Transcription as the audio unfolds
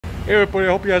Hey everybody, I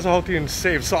hope you guys are healthy and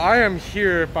safe. So I am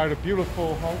here by the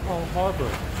beautiful Hong Kong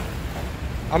harbor.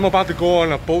 I'm about to go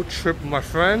on a boat trip with my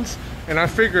friends, and I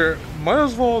figure might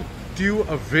as well do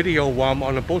a video while I'm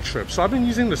on a boat trip. So I've been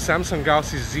using the Samsung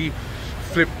Galaxy Z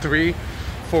Flip 3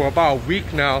 for about a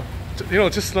week now.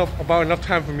 Just about enough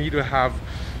time for me to have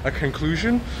a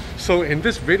conclusion. So in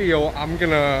this video, I'm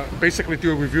gonna basically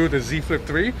do a review of the Z Flip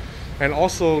 3 and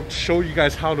also show you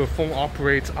guys how the phone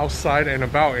operates outside and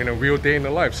about in a real day in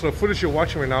the life. So the footage you're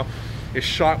watching right now is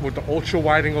shot with the ultra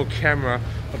wide angle camera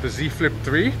of the Z Flip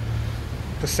 3.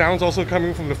 The sound's also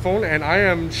coming from the phone, and I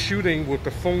am shooting with the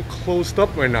phone closed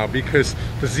up right now because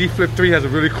the Z Flip 3 has a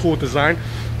really cool design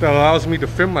that allows me to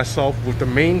film myself with the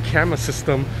main camera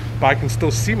system, but I can still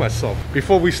see myself.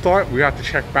 Before we start, we have to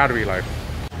check battery life.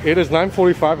 It is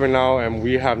 9:45 right now and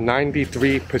we have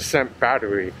 93%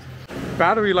 battery.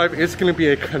 Battery life is going to be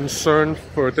a concern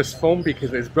for this phone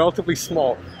because it's relatively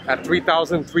small at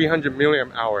 3,300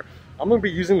 milliamp hour. I'm going to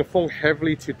be using the phone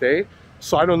heavily today,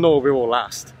 so I don't know if it will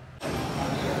last.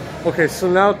 Okay, so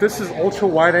now this is ultra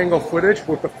wide angle footage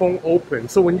with the phone open.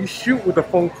 So when you shoot with the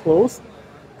phone closed,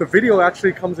 the video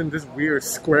actually comes in this weird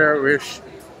square-ish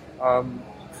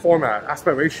format,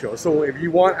 aspect ratio. So if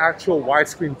you want actual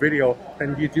widescreen video,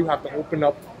 then you do have to open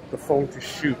up the phone to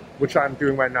shoot, which I'm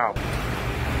doing right now.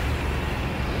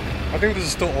 I think this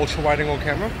is still ultra wide angle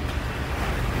camera.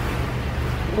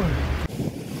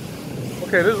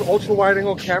 Okay, this is ultra wide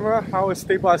angle camera. How is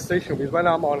stabilization? Because right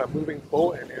now I'm on a moving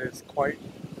boat and it is quite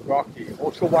rocky.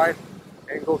 Ultra wide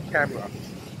angle camera.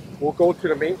 We'll go to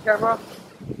the main camera.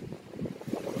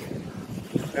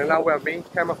 And now we have main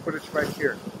camera footage right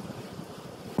here.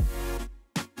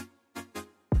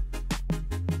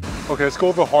 Okay, let's go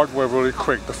over hardware really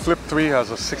quick. The Flip 3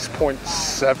 has a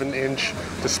 6.7-inch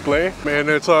display, and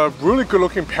it's a really good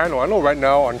looking panel. I know right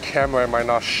now on camera it might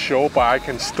not show, but I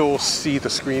can still see the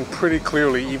screen pretty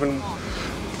clearly even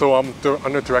though I'm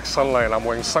under direct sunlight and I'm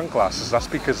wearing sunglasses. That's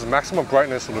because the maximum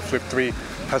brightness of the Flip 3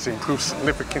 has improved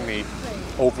significantly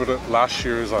over the last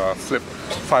year's Flip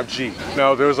 5G.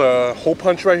 Now there's a hole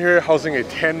punch right here housing a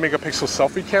 10 megapixel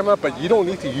selfie camera, but you don't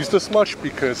need to use this much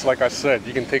because, like I said,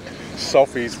 you can take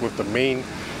selfies with the main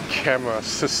camera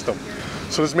system.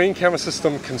 So this main camera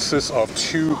system consists of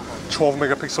two 12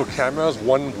 megapixel cameras,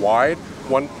 one wide,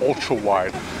 one ultra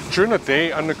wide. During the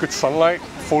day, under good sunlight,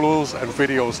 photos and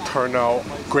videos turn out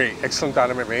great, excellent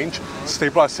dynamic range.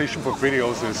 Stabilization for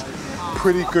videos is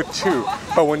pretty good too.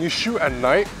 But when you shoot at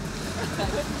night,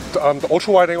 the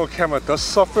ultra wide angle camera does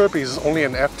suffer because it's only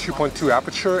an f2.2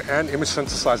 aperture and image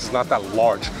sensor size is not that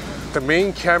large. The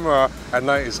main camera at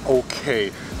night is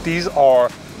okay. These are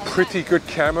pretty good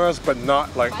cameras, but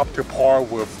not like up to par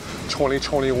with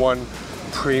 2021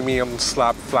 premium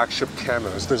slab flagship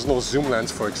cameras. There's no zoom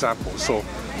lens, for example, so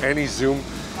any zoom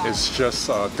is just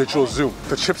digital zoom.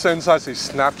 The chipset inside is a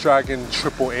Snapdragon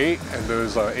 888, and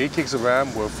there's 8 gigs of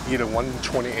RAM with either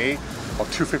 128 or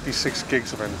 256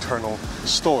 gigs of internal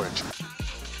storage.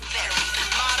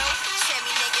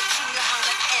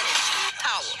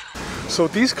 So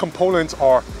these components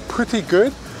are pretty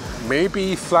good,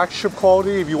 maybe flagship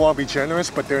quality if you want to be generous,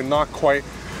 but they're not quite,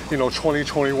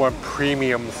 2021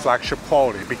 premium flagship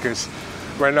quality because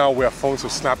right now we have phones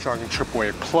with Snapdragon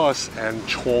 888 Plus and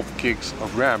 12 gigs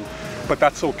of RAM. But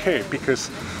that's okay because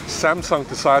Samsung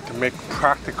decided to make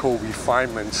practical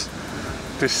refinements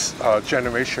this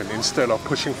generation instead of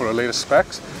pushing for the latest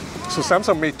specs. So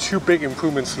Samsung made two big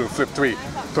improvements to the Flip 3.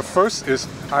 The first is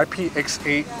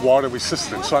IPX8 water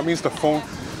resistant. So that means the phone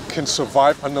can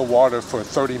survive underwater for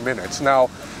 30 minutes. Now,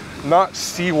 not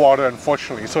seawater,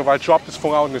 unfortunately. So if I drop this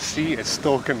phone out in the sea, it's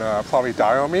still gonna probably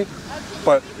die on me.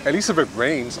 But at least if it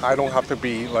rains, I don't have to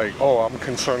be like, oh, I'm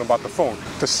concerned about the phone.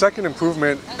 The second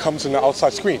improvement comes in the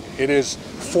outside screen. It is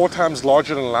 4 times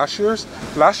larger than last year's.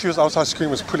 Last year's outside screen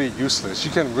was pretty useless.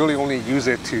 You can really only use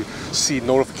it to see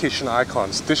notification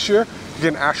icons. This year, you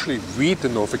can actually read the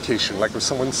notification. Like if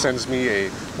someone sends me a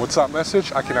WhatsApp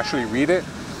message, I can actually read it.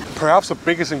 Perhaps the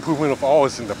biggest improvement of all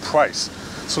is in the price.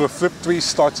 So the Flip 3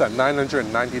 starts at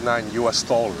 $999 US.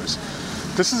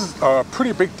 This is a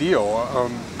pretty big deal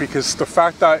because the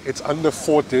fact that it's under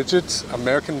 4 digits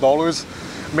American dollars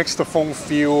makes the phone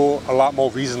feel a lot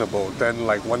more reasonable than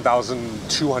like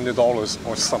 $1,200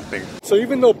 or something. So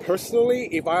even though personally,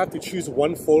 if I have to choose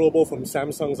one foldable from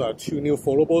Samsung's 2 new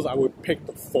foldables, I would pick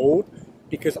the Fold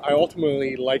because I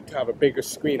ultimately like to have a bigger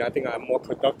screen. I think I'm more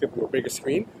productive with a bigger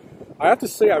screen. I have to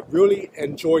say I really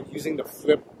enjoyed using the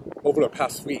Flip over the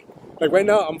past week. Like right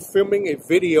now, I'm filming a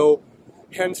video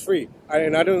hands-free,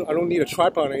 and I don't need a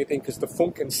tripod or anything because the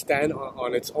phone can stand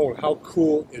on its own. How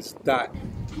cool is that?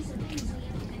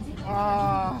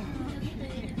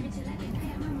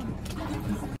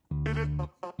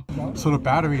 So the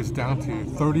battery is down to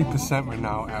 30% right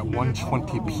now at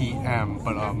 1:20 p.m.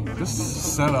 But this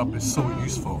setup is so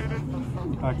useful.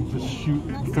 I can just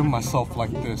film myself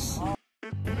like this.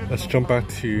 Let's jump back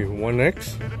to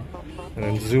 1x and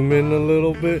then zoom in a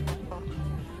little bit.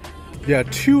 Yeah,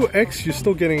 2x you're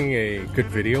still getting a good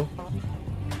video.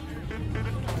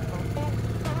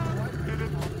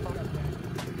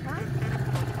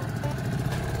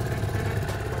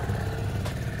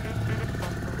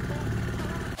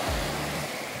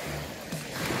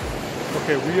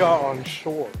 Okay, we are on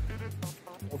shore.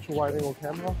 Ultra wide angle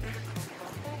camera.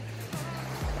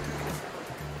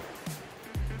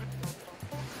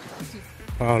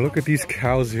 Wow, look at these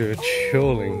cows here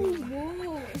chilling.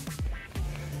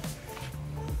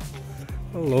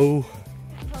 Hello.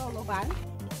 Hello, bạn.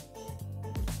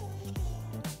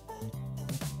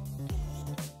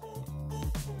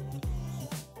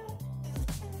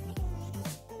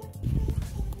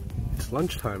 It's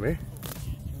lunchtime, eh?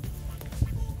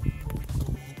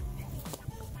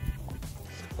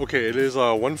 Okay, it is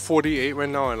 1:48 right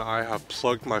now, and I have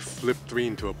plugged my Flip 3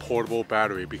 into a portable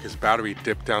battery because battery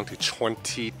dipped down to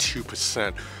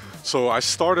 22%. So I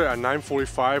started at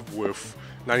 9:45 with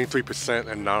 93%,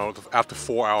 and now after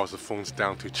 4 hours the phone's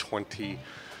down to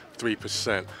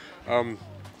 23%.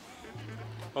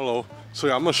 Hello. So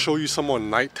yeah, I'm gonna show you some more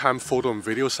nighttime photo and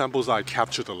video samples that I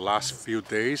captured the last few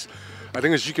days. I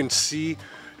think as you can see,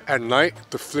 at night,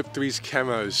 the Flip 3's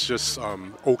camera is just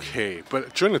okay,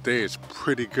 but during the day it's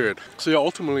pretty good. So yeah,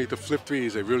 ultimately the Flip 3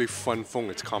 is a really fun phone.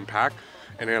 It's compact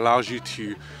and it allows you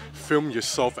to film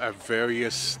yourself at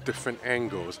various different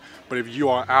angles. But if you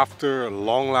are after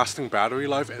long-lasting battery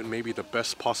life and maybe the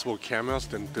best possible cameras,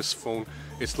 then this phone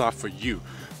is not for you.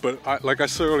 But like I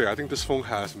said earlier, I think this phone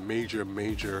has major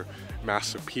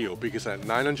mass appeal because at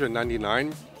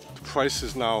 $999, the price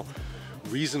is now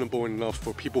reasonable enough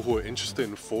for people who are interested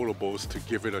in foldables to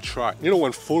give it a try. You know,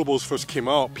 when foldables first came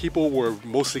out, people were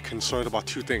mostly concerned about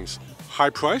two things: high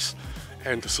price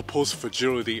and the supposed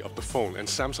fragility of the phone, and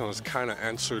Samsung has kind of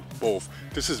answered both.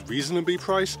 This is reasonably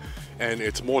priced and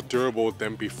it's more durable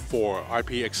than before.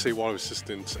 IPX8 water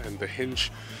resistance, and the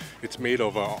hinge, it's made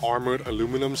of armored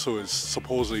aluminum, so it's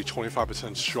supposedly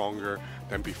 25% stronger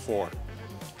than before.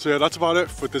 So yeah, that's about it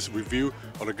for this review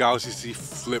of the Galaxy Z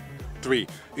Flip 3.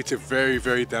 It's a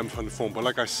very damn fun phone, but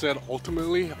like I said,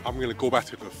 ultimately I'm gonna go back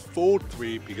to the Fold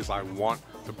 3 because I want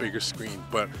the bigger screen.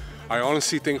 But I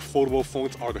honestly think foldable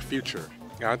phones are the future,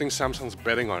 and I think Samsung's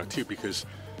betting on it too because,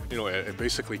 you know, it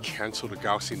basically canceled the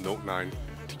Galaxy Note 9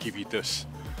 to give you this.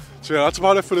 So yeah, that's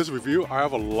about it for this review. I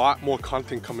have a lot more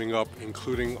content coming up,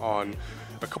 including on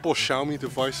a couple of Xiaomi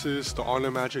devices, the Honor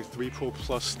Magic 3 Pro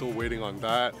Plus, still waiting on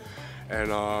that,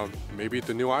 and maybe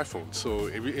the new iPhone. So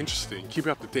it'd be interesting. Keep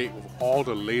up to date with all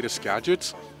the latest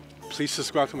gadgets. Please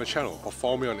subscribe to my channel or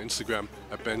follow me on Instagram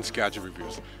at Ben's Gadget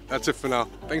Reviews. That's it for now.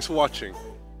 Thanks for watching.